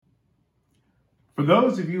For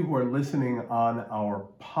those of you who are listening on our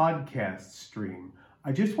podcast stream,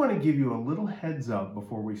 I just want to give you a little heads up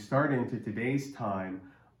before we start into today's time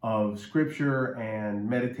of scripture and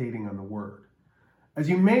meditating on the Word. As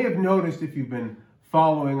you may have noticed if you've been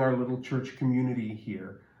following our little church community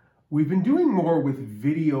here, we've been doing more with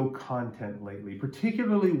video content lately,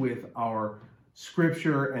 particularly with our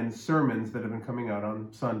scripture and sermons that have been coming out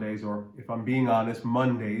on Sundays, or if I'm being honest,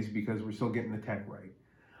 Mondays, because we're still getting the tech right.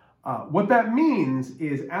 What that means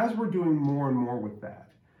is as we're doing more and more with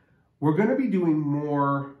that, we're going to be doing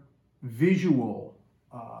more visual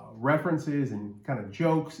references and kind of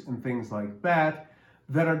jokes and things like that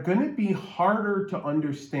are going to be harder to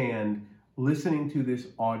understand listening to this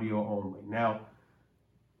audio only. Now,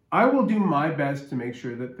 I will do my best to make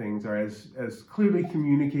sure that things are as clearly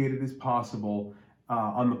communicated as possible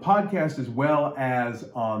on the podcast as well as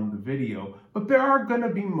on the video. But there are going to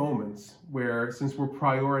be moments where, since we're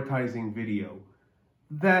prioritizing video,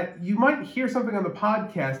 that you might hear something on the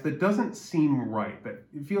podcast that doesn't seem right, that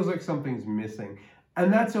it feels like something's missing.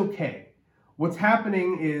 And that's okay. What's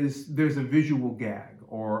happening is there's a visual gag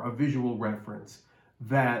or a visual reference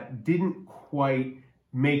that didn't quite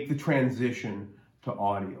make the transition to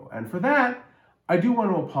audio. And for that, I do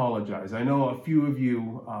want to apologize. I know a few of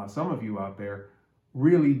you, some of you out there,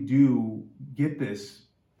 really do get this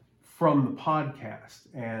from the podcast.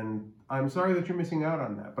 And I'm sorry that you're missing out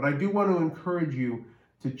on that. But I do want to encourage you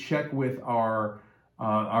to check with our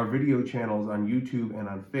video channels on YouTube and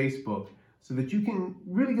on Facebook so that you can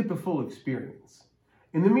really get the full experience.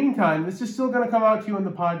 In the meantime, this is still going to come out to you on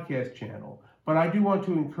the podcast channel. But I do want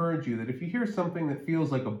to encourage you that if you hear something that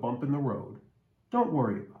feels like a bump in the road, don't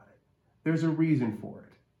worry about it. There's a reason for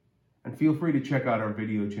it. And feel free to check out our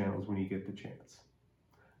video channels when you get the chance.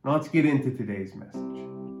 Now let's get into today's message.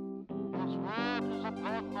 His word is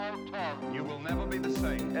upon my tongue. You will never be the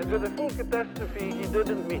same. And to the full catastrophe, he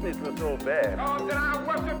didn't mean it was all bad. God that I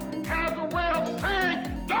worship has a way of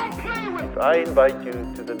saying, don't play with me. I invite you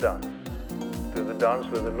to the dance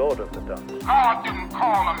with the Lord of the dance. God didn't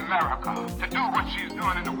call America to do what she's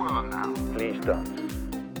doing in the world now. Please dance.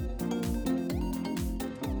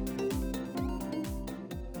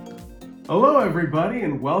 Hello, everybody,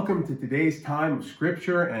 and welcome to today's time of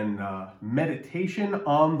scripture and meditation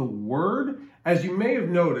on the Word. As you may have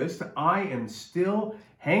noticed, I am still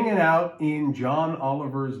hanging out in John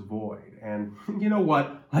Oliver's void. And you know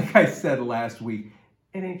what? Like I said last week,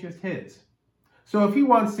 it ain't just his. So if he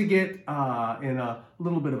wants to get in a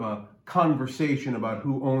little bit of a conversation about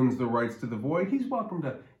who owns the rights to the void, he's welcome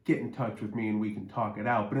to get in touch with me and we can talk it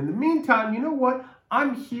out. But in the meantime, you know what?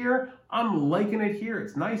 I'm here. I'm liking it here.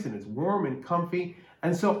 It's nice and it's warm and comfy.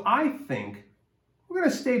 And so I think we're going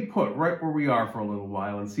to stay put right where we are for a little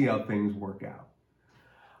while and see how things work out.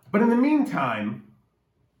 But in the meantime,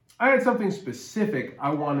 I had something specific I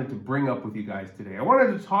wanted to bring up with you guys today. I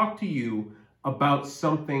wanted to talk to you about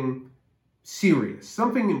something serious,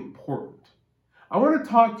 something important. I want to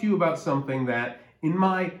talk to you about something that, in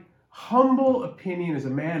my humble opinion as a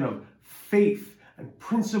man of faith and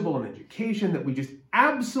principle and education, that we just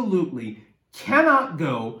absolutely cannot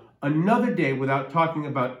go another day without talking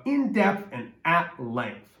about in depth and at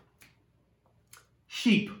length.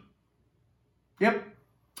 Sheep. Yep.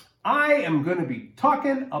 I am going to be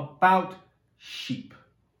talking about sheep.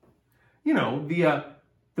 You know,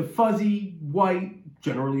 the fuzzy, white,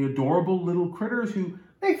 generally adorable little critters who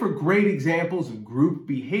make for great examples of group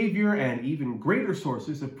behavior and even greater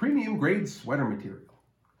sources of premium grade sweater material.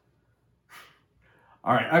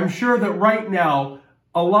 All right, I'm sure that right now,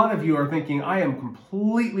 a lot of you are thinking I am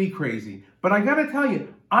completely crazy, but I gotta tell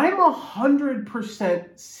you, I'm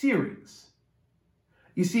 100% serious.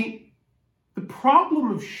 You see, the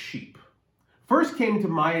problem of sheep first came to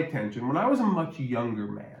my attention when I was a much younger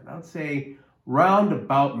man. I'd say round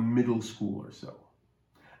about middle school or so.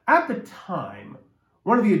 At the time,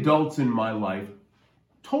 one of the adults in my life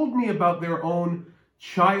told me about their own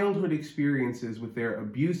childhood experiences with their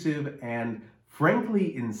abusive and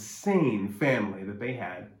frankly insane family that they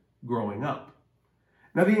had growing up.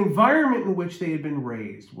 Now, the environment in which they had been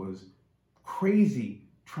raised was crazy,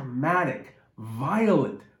 traumatic,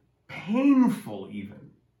 violent, painful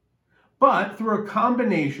even. But through a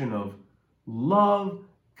combination of love,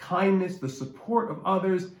 kindness, the support of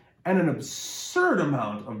others, and an absurd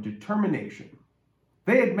amount of determination,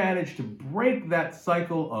 they had managed to break that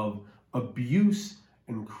cycle of abuse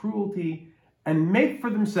and cruelty and make for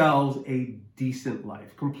themselves a decent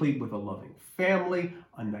life, complete with a loving family,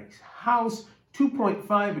 a nice house,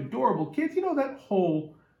 2.5 adorable kids, you know, that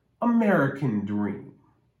whole American dream.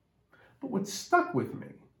 But what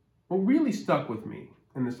really stuck with me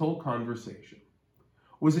in this whole conversation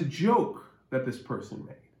was a joke that this person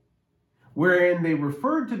made, wherein they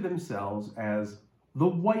referred to themselves as the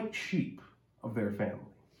white sheep of their family.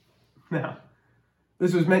 Now,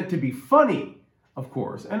 this was meant to be funny, of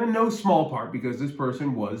course, and in no small part because this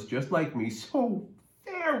person was, just like me, so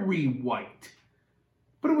very white.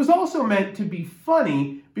 But it was also meant to be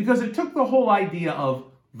funny because it took the whole idea of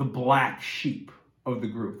the black sheep of the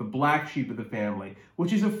group, the black sheep of the family,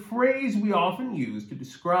 which is a phrase we often use to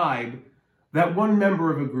describe that one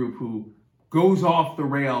member of a group who goes off the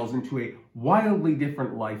rails into a wildly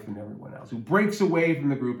different life than everyone else, who breaks away from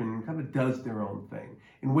the group and kind of does their own thing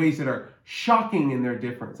in ways that are shocking in their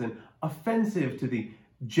difference and offensive to the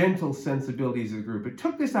gentle sensibilities of the group. It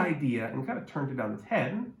took this idea and kind of turned it on its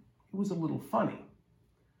head, and it was a little funny.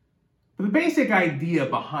 But the basic idea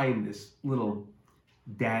behind this little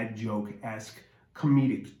dad joke-esque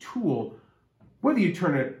comedic tool, whether you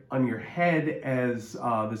turn it on your head as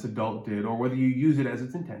this adult did, or whether you use it as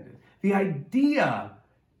it's intended, the idea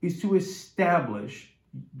is to establish,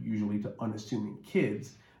 usually to unassuming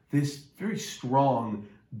kids, this very strong,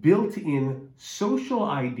 built-in social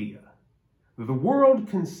idea that the world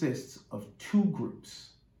consists of two groups: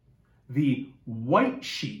 the white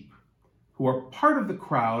sheep, who are part of the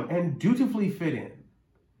crowd and dutifully fit in,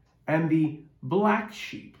 and the black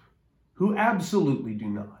sheep, who absolutely do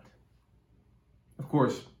not. Of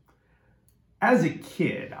course, as a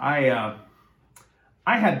kid, I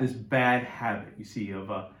had this bad habit, you see,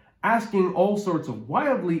 of asking all sorts of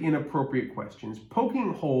wildly inappropriate questions,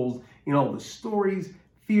 poking holes in all the stories,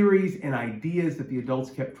 theories, and ideas that the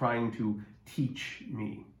adults kept trying to teach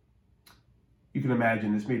me. You can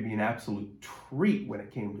imagine this made me an absolute treat when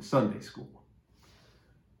it came to Sunday school.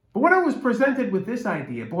 But when I was presented with this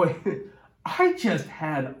idea, boy, I just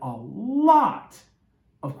had a lot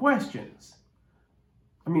of questions.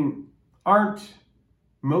 I mean, aren't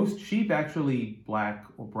most sheep actually black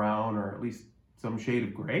or brown or at least some shade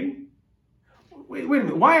of gray? Wait a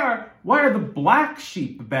minute, why are the black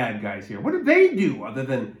sheep the bad guys here? What did they do other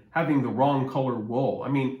than having the wrong color wool? I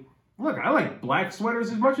mean, look, I like black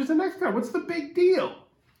sweaters as much as the next guy. What's the big deal?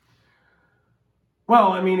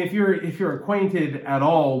 Well, I mean, if you're acquainted at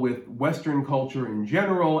all with Western culture in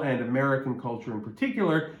general and American culture in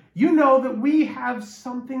particular, you know that we have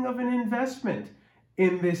something of an investment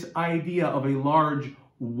in this idea of a large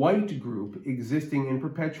white group existing in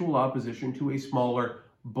perpetual opposition to a smaller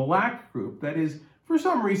black group that is, for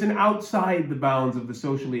some reason, outside the bounds of the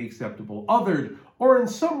socially acceptable, othered, or in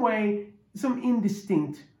some way, some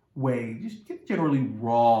indistinct way, just generally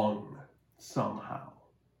wrong somehow.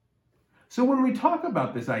 So when we talk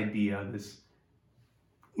about this idea, this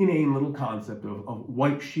inane little concept of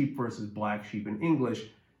white sheep versus black sheep in English,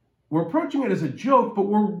 we're approaching it as a joke, but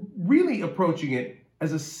we're really approaching it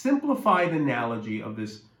as a simplified analogy of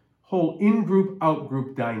this whole in-group,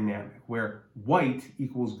 out-group dynamic, where white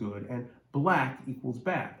equals good and black equals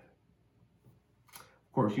bad.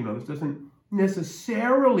 Of course, you know, this doesn't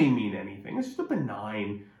necessarily mean anything. It's just a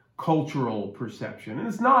benign cultural perception, and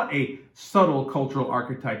it's not a subtle cultural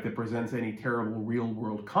archetype that presents any terrible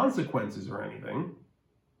real-world consequences or anything.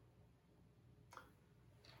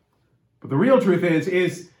 But the real truth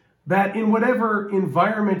is that in whatever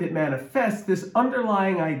environment it manifests, this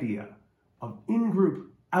underlying idea of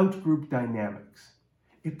in-group, out-group dynamics,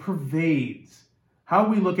 it pervades how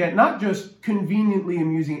we look at not just conveniently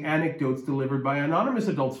amusing anecdotes delivered by anonymous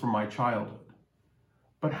adults from my childhood,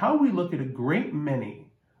 but how we look at a great many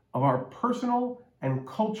of our personal and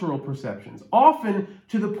cultural perceptions, often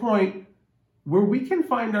to the point where we can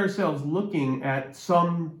find ourselves looking at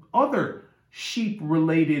some other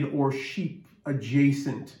sheep-related or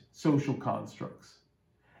sheep-adjacent social constructs.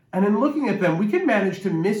 And in looking at them, we can manage to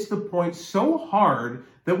miss the point so hard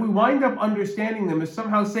that we wind up understanding them as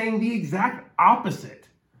somehow saying the exact opposite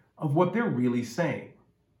of what they're really saying.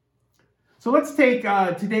 So let's take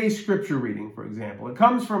today's scripture reading, for example. It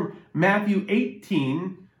comes from Matthew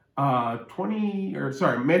 18,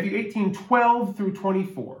 Matthew 18, 12 through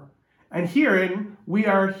 24. And herein, we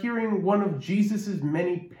are hearing one of Jesus's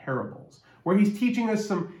many parables, where he's teaching us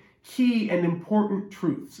some key and important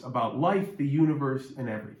truths about life, the universe, and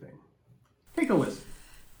everything. Take a listen.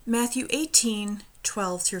 Matthew 18,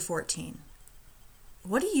 12 through 14.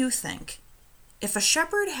 What do you think? If a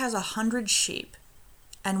shepherd has 100 sheep,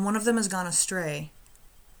 and one of them has gone astray,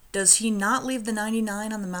 does he not leave the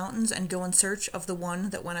 99 on the mountains and go in search of the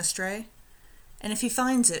one that went astray? And if he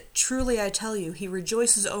finds it, truly I tell you, he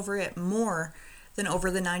rejoices over it more than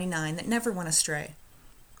over the 99 that never went astray.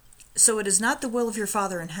 So it is not the will of your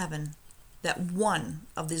Father in heaven that one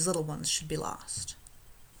of these little ones should be lost.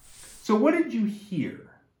 So what did you hear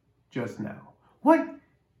just now? What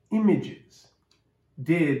images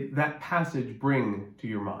did that passage bring to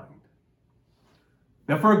your mind?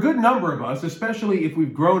 Now, for a good number of us, especially if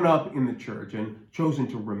we've grown up in the church and chosen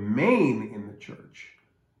to remain in the church,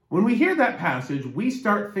 when we hear that passage, we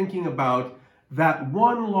start thinking about that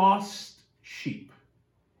one lost sheep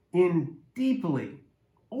in deeply,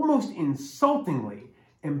 almost insultingly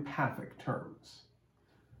empathic terms.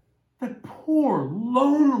 That poor,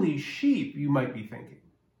 lonely sheep, you might be thinking.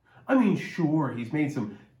 I mean, sure, he's made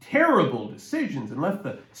some terrible decisions and left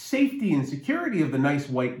the safety and security of the nice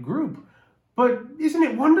white group. But isn't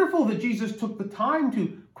it wonderful that Jesus took the time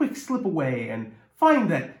to quick slip away and find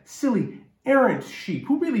that silly, errant sheep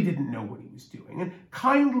who really didn't know what he was doing and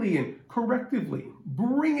kindly and correctively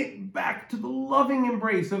bring it back to the loving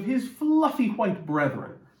embrace of his fluffy white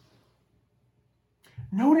brethren?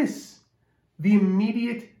 Notice the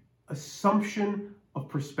immediate assumption of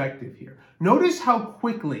perspective here. Notice how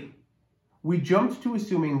quickly we jumped to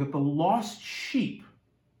assuming that the lost sheep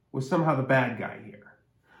was somehow the bad guy here.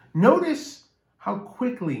 Notice how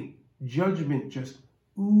quickly judgment just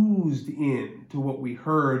oozed in to what we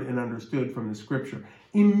heard and understood from the scripture.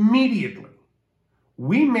 Immediately,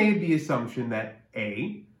 we made the assumption that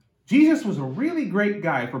A, Jesus was a really great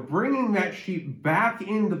guy for bringing that sheep back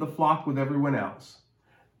into the flock with everyone else,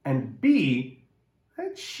 and B,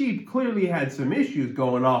 that sheep clearly had some issues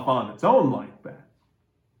going off on its own like that.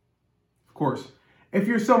 Of course, if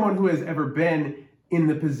you're someone who has ever been in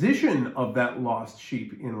the position of that lost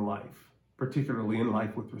sheep in life, particularly in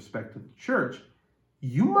life with respect to the church,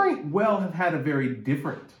 you might well have had a very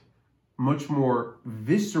different, much more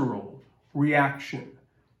visceral reaction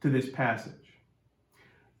to this passage.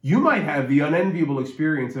 You might have the unenviable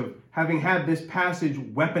experience of having had this passage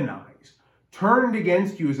weaponized, turned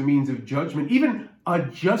against you as a means of judgment, even a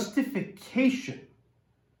justification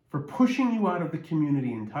for pushing you out of the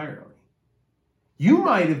community entirely. You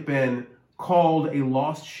might have been called a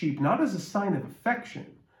lost sheep, not as a sign of affection,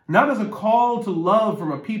 not as a call to love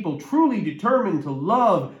from a people truly determined to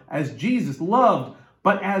love as Jesus loved,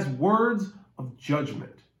 but as words of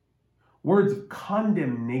judgment, words of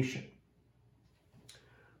condemnation.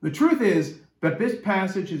 The truth is that this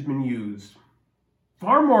passage has been used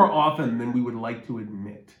far more often than we would like to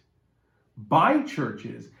admit by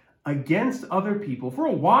churches against other people for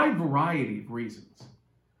a wide variety of reasons.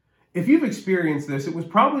 If you've experienced this, it was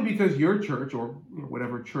probably because your church, or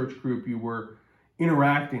whatever church group you were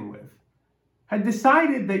interacting with, had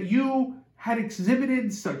decided that you had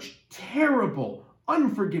exhibited such terrible,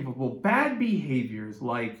 unforgivable, bad behaviors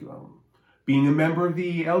like being a member of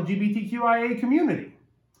the LGBTQIA community,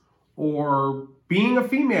 or being a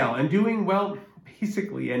female and doing, well,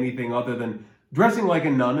 basically anything other than dressing like a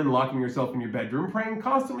nun and locking yourself in your bedroom, praying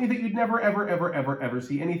constantly that you'd never, ever, ever, ever, ever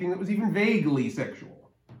see anything that was even vaguely sexual.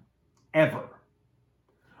 Ever.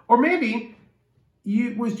 Or maybe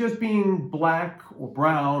it was just being black or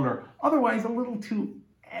brown or otherwise a little too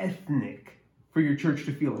ethnic for your church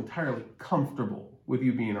to feel entirely comfortable with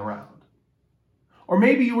you being around. Or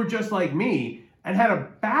maybe you were just like me and had a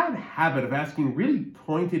bad habit of asking really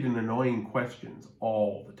pointed and annoying questions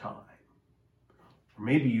all the time. Or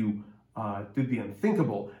maybe you did the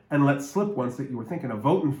unthinkable and let slip once that you were thinking of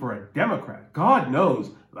voting for a Democrat. God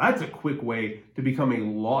knows that's a quick way to become a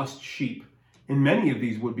lost sheep in many of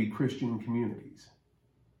these would-be Christian communities.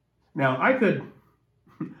 Now,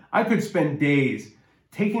 I could spend days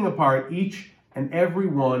taking apart each and every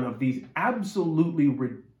one of these absolutely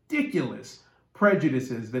ridiculous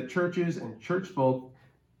prejudices that churches and church folk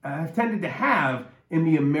have tended to have in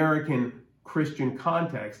the American Christian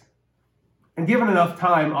context. And given enough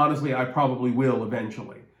time, honestly, I probably will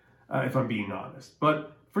eventually, if I'm being honest.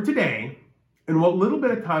 But for today, in what little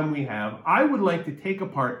bit of time we have, I would like to take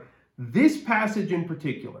apart this passage in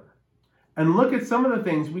particular and look at some of the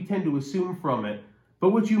things we tend to assume from it, but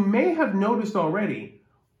which you may have noticed already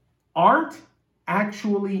aren't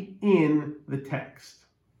actually in the text.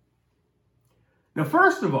 Now,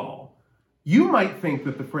 first of all, you might think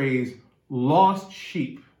that the phrase lost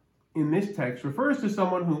sheep in this text refers to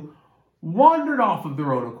someone who wandered off of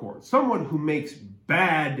their own accord, someone who makes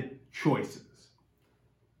bad choices.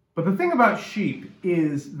 But the thing about sheep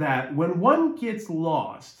is that when one gets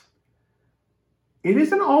lost, it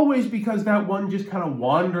isn't always because that one just kind of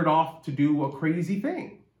wandered off to do a crazy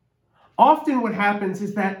thing. Often what happens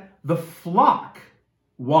is that the flock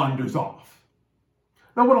wanders off.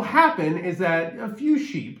 Now what will happen is that a few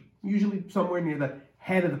sheep, usually somewhere near the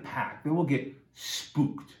head of the pack, they will get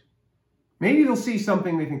spooked. Maybe they'll see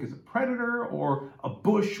something they think is a predator, or a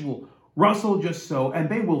bush will rustle just so, and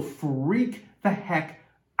they will freak the heck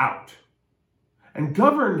out. And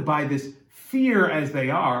governed by this fear as they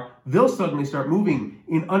are, they'll suddenly start moving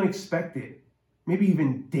in unexpected, maybe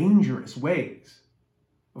even dangerous ways.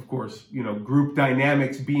 Of course, group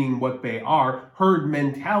dynamics being what they are, herd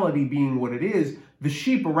mentality being what it is, the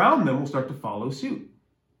sheep around them will start to follow suit.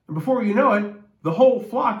 And before you know it, the whole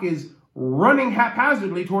flock is running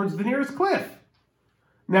haphazardly towards the nearest cliff.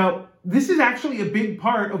 Now, this is actually a big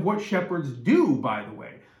part of what shepherds do, by the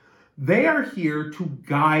way. They are here to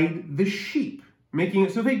guide the sheep, making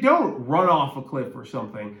it so they don't run off a cliff or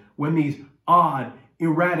something when these odd,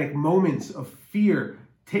 erratic moments of fear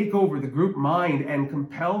take over the group mind and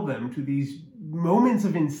compel them to these moments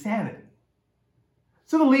of insanity.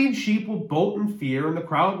 So the lead sheep will bolt in fear and the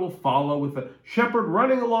crowd will follow with the shepherd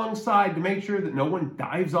running alongside to make sure that no one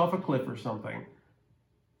dives off a cliff or something.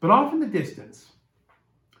 But off in the distance,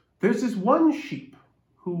 there's this one sheep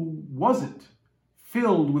who wasn't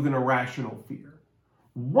filled with an irrational fear.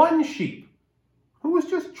 One sheep who was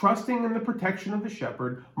just trusting in the protection of the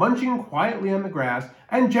shepherd, munching quietly on the grass,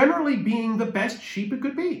 and generally being the best sheep it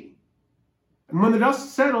could be. And when the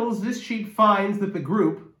dust settles, this sheep finds that the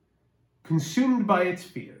group, consumed by its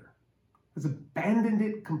fear, has abandoned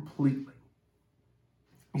it completely.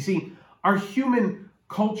 You see, our human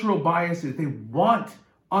cultural biases, they want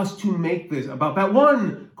us to make this about that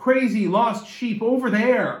one crazy lost sheep over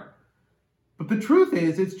there. But the truth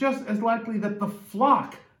is, it's just as likely that the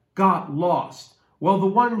flock got lost, while the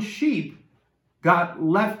one sheep got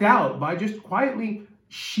left out by just quietly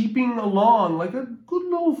sheeping along like a good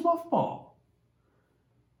little fluff ball.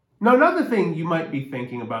 Now, another thing you might be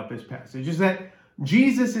thinking about this passage is that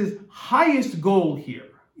Jesus' highest goal here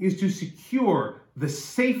is to secure the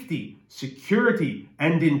safety, security,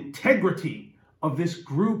 and integrity of this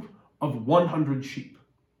group of 100 sheep.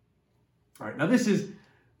 All right, now this is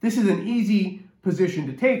an easy position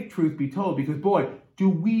to take, truth be told, because boy, do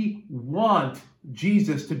we want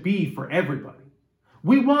Jesus to be for everybody.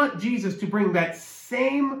 We want Jesus to bring that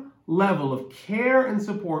same level of care and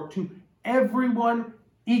support to everyone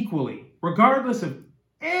equally, regardless of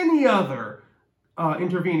any other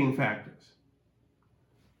intervening factors.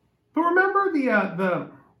 But remember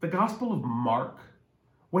the Gospel of Mark,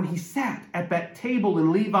 when he sat at that table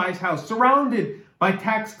in Levi's house, surrounded by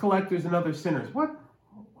tax collectors and other sinners. What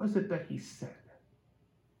was it that he said?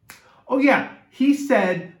 Oh yeah, he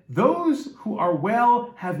said, "Those who are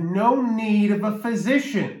well have no need of a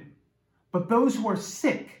physician, but those who are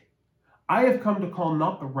sick, I have come to call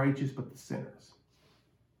not the righteous, but the sinners."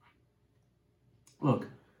 Look,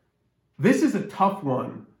 this is a tough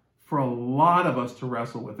one for a lot of us to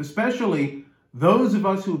wrestle with, especially those of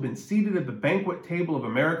us who have been seated at the banquet table of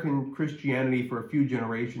American Christianity for a few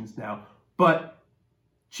generations now. But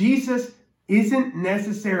Jesus isn't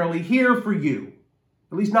necessarily here for you,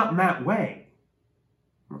 at least not in that way.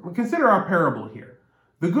 Consider our parable here.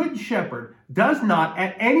 The Good Shepherd does not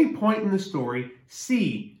at any point in the story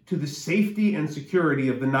see to the safety and security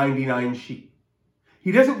of the 99 sheep.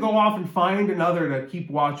 He doesn't go off and find another to keep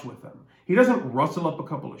watch with them. He doesn't rustle up a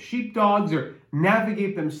couple of sheepdogs or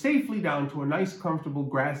navigate them safely down to a nice, comfortable,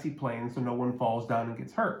 grassy plain so no one falls down and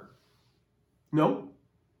gets hurt. No,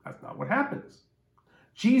 that's not what happens.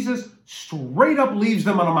 Jesus straight up leaves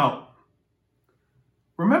them on a mountain.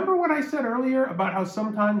 Remember what I said earlier about how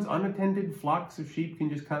sometimes unattended flocks of sheep can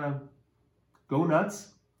just kind of go nuts?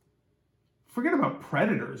 Forget about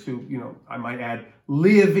predators who, I might add,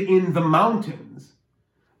 live in the mountains.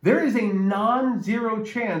 There is a non-zero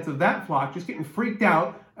chance of that flock just getting freaked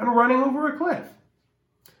out and running over a cliff.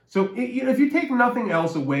 So, if you take nothing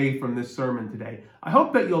else away from this sermon today, I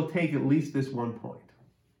hope that you'll take at least this one point.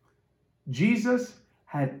 Jesus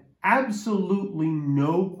had absolutely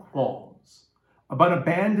no qualms about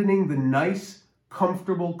abandoning the nice,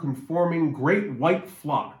 comfortable, conforming great white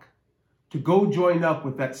flock to go join up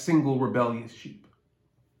with that single rebellious sheep.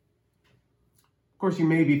 Of course, you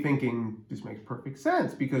may be thinking this makes perfect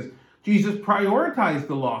sense because Jesus prioritized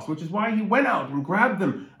the lost, which is why he went out and grabbed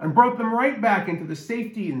them and brought them right back into the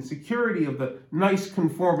safety and security of the nice,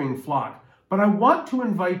 conforming flock. But I want to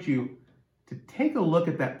invite you to take a look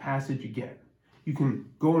at that passage again. You can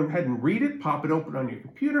go ahead and read it, pop it open on your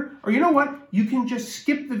computer, or you know what? You can just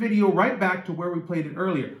skip the video right back to where we played it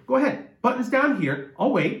earlier. Go ahead, buttons down here.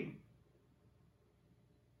 I'll wait.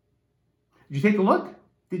 Did you take a look?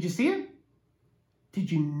 Did you see it?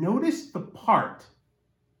 Did you notice the part?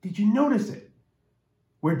 Did you notice it?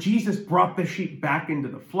 Where Jesus brought the sheep back into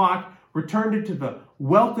the flock, returned it to the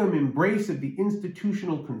welcome embrace of the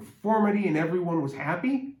institutional conformity, and everyone was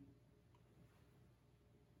happy?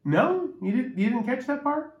 No? You didn't catch that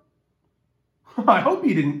part? I hope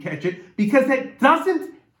you didn't catch it, because that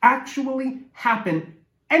doesn't actually happen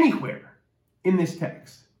anywhere in this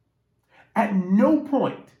text. At no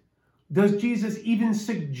point does Jesus even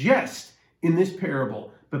suggest in this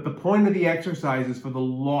parable that the point of the exercise is for the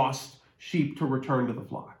lost sheep to return to the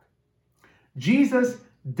flock. Jesus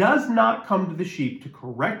does not come to the sheep to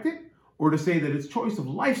correct it or to say that its choice of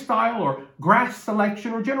lifestyle or grass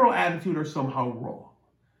selection or general attitude are somehow wrong.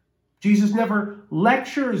 Jesus never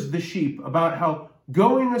lectures the sheep about how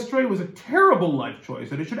going astray was a terrible life choice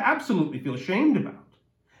that it should absolutely feel ashamed about.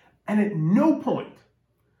 And at no point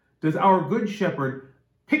does our good shepherd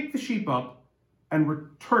pick the sheep up and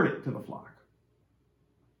return it to the flock.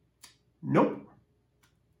 Nope.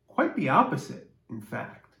 Quite the opposite, in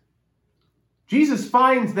fact. Jesus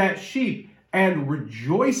finds that sheep and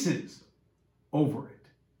rejoices over it,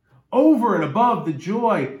 over and above the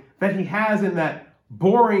joy that he has in that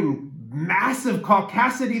boring, massive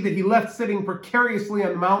caucasity that he left sitting precariously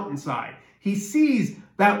on the mountainside. He sees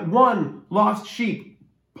that one lost sheep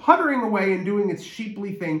puttering away and doing its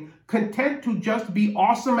sheeply thing, content to just be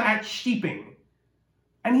awesome at sheeping.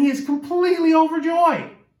 And he is completely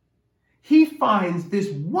overjoyed. He finds this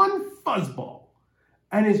one fuzzball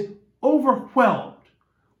and is overwhelmed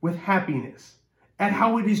with happiness at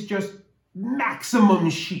how it is just maximum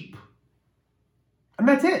sheep. And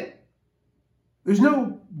that's it. There's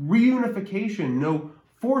no reunification, no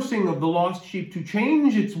forcing of the lost sheep to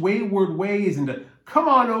change its wayward ways and to come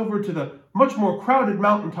on over to the much more crowded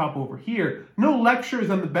mountaintop over here. No lectures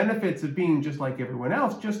on the benefits of being just like everyone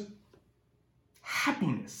else, just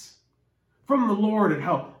happiness from the Lord at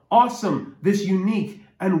how awesome this unique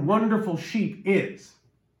and wonderful sheep is.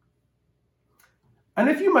 And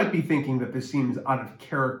if you might be thinking that this seems out of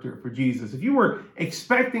character for Jesus, if you were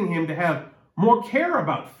expecting him to have more care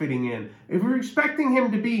about fitting in, if you're expecting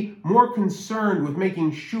him to be more concerned with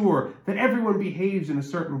making sure that everyone behaves in a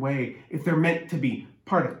certain way if they're meant to be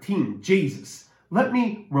part of Team Jesus, let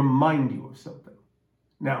me remind you of something.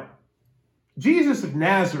 Now, Jesus of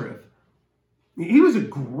Nazareth, he was a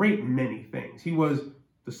great many things. He was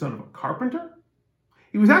the son of a carpenter.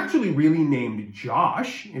 He was actually really named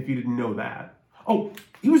Josh, if you didn't know that. Oh,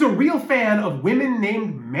 he was a real fan of women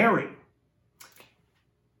named Mary.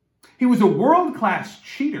 He was a world-class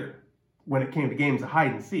cheater when it came to games of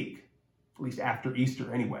hide and seek, at least after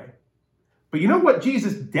Easter anyway. But you know what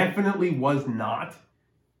Jesus definitely was not?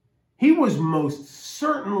 He was most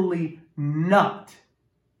certainly not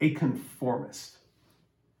a conformist.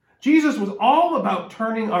 Jesus was all about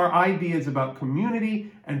turning our ideas about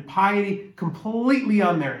community and piety completely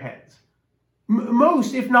on their heads.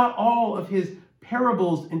 Most, if not all, of his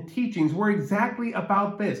parables and teachings were exactly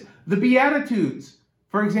about this. The Beatitudes,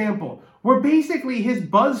 for example, were basically his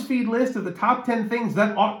BuzzFeed list of the top 10 things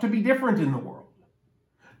that ought to be different in the world.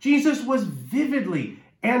 Jesus was vividly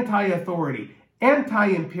anti-authority,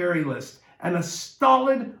 anti-imperialist, and a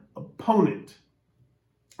stolid opponent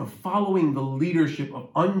of following the leadership of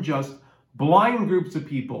unjust, blind groups of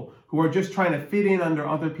people who are just trying to fit in under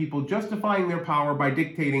other people, justifying their power by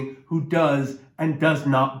dictating who does and does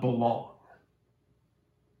not belong.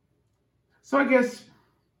 So I guess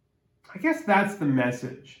that's the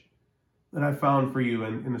message that I found for you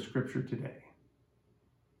in the scripture today.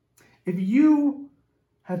 If you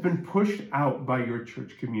have been pushed out by your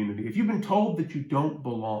church community, if you've been told that you don't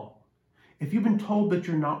belong, if you've been told that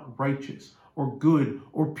you're not righteous or good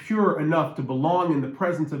or pure enough to belong in the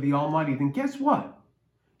presence of the Almighty, then guess what?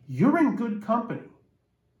 You're in good company.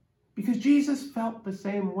 Because Jesus felt the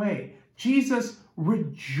same way. Jesus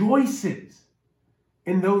rejoices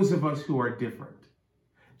in those of us who are different.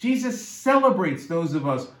 Jesus celebrates those of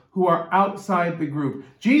us who are outside the group.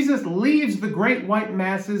 Jesus leaves the great white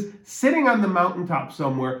masses sitting on the mountaintop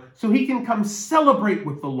somewhere so he can come celebrate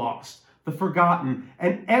with the lost, the forgotten,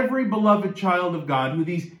 and every beloved child of God who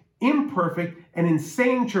these imperfect and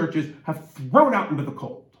insane churches have thrown out into the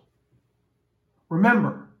cold.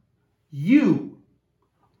 Remember, you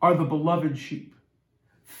are the beloved sheep,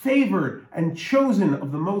 favored and chosen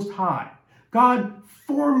of the Most High. God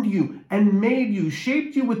formed you and made you,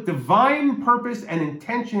 shaped you with divine purpose and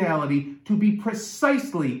intentionality to be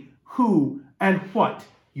precisely who and what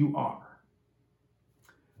you are.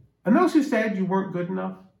 And those who said you weren't good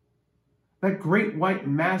enough, that great white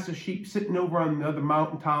mass of sheep sitting over on the other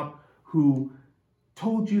mountaintop who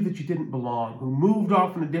told you that you didn't belong, who moved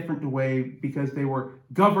off in a different way because they were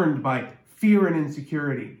governed by fear and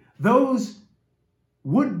insecurity, those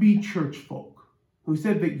would-be church folk who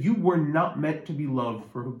said that you were not meant to be loved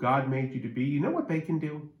for who God made you to be, you know what they can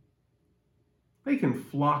do? They can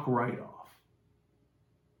flock right off.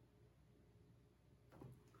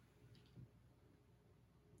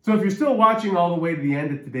 So if you're still watching all the way to the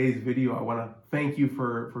end of today's video, I want to thank you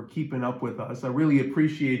for keeping up with us. I really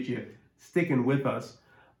appreciate you sticking with us.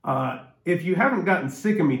 If you haven't gotten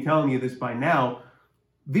sick of me telling you this by now,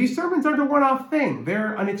 these sermons aren't a one-off thing.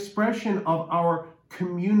 They're an expression of our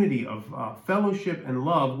community of fellowship and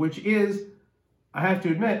love, which is, I have to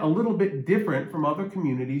admit, a little bit different from other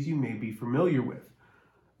communities you may be familiar with.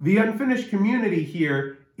 The Unfinished community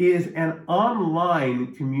here is an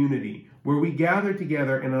online community where we gather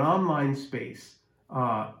together in an online space,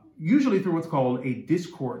 usually through what's called a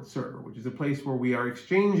Discord server, which is a place where we are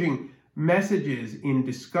exchanging messages in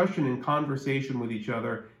discussion and conversation with each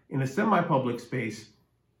other in a semi-public space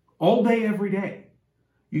all day, every day.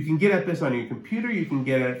 You can get at this on your computer, you can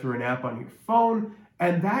get at it through an app on your phone,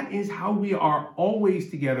 and that is how we are always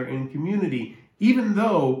together in community, even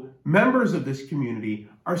though members of this community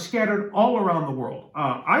are scattered all around the world.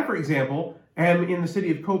 I, for example, am in the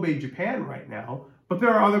city of Kobe, Japan right now, but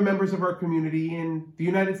there are other members of our community in the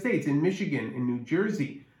United States, in Michigan, in New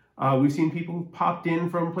Jersey. We've seen people who popped in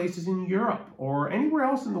from places in Europe or anywhere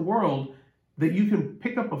else in the world that you can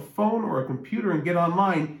pick up a phone or a computer and get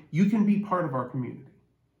online. You can be part of our community.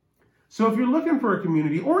 So if you're looking for a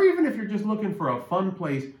community, or even if you're just looking for a fun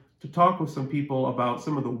place to talk with some people about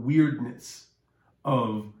some of the weirdness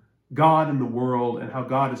of God and the world and how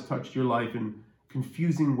God has touched your life in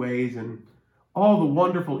confusing ways and all the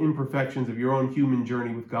wonderful imperfections of your own human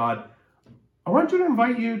journey with God, I want you to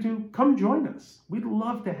invite you to come join us. We'd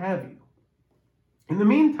love to have you. In the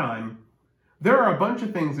meantime, there are a bunch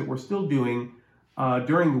of things that we're still doing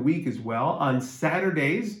during the week as well. On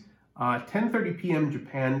Saturdays, 10:30 p.m.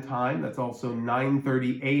 Japan time, that's also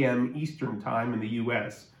 9:30 a.m. Eastern time in the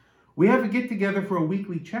U.S., we have a get-together for a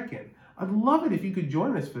weekly check-in. I'd love it if you could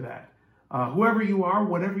join us for that. Whoever you are,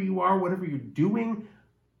 whatever you're doing,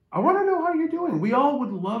 I want to know how you're doing. We all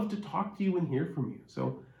would love to talk to you and hear from you.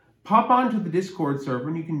 So pop onto the Discord server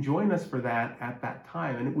and you can join us for that at that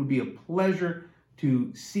time. And it would be a pleasure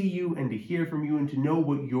to see you and to hear from you and to know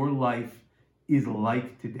what your life is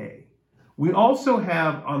like today. We also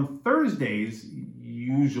have on Thursdays,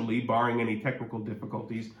 usually barring any technical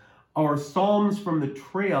difficulties, our Psalms from the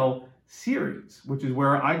Trail series, which is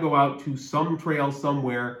where I go out to some trail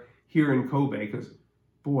somewhere here in Kobe, because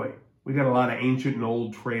boy, we got a lot of ancient and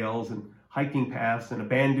old trails and hiking paths and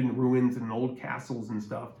abandoned ruins and old castles and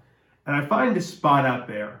stuff. And I find a spot out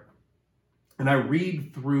there and I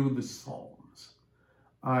read through the Psalms.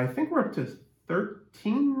 I think we're up to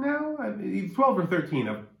 13 now, 12 or 13.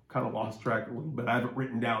 I've kind of lost track a little bit. I have it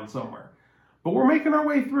written down somewhere. But we're making our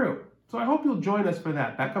way through. So I hope you'll join us for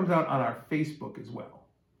that. That comes out on our Facebook as well.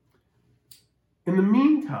 In the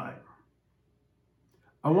meantime,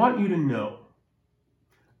 I want you to know,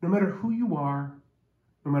 no matter who you are,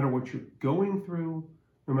 no matter what you're going through,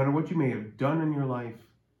 no matter what you may have done in your life,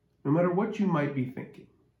 no matter what you might be thinking,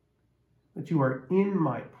 that you are in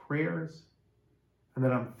my prayers and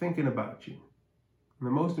that I'm thinking about you. And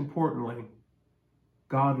the most importantly,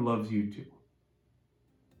 God loves you too.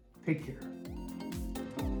 Take care.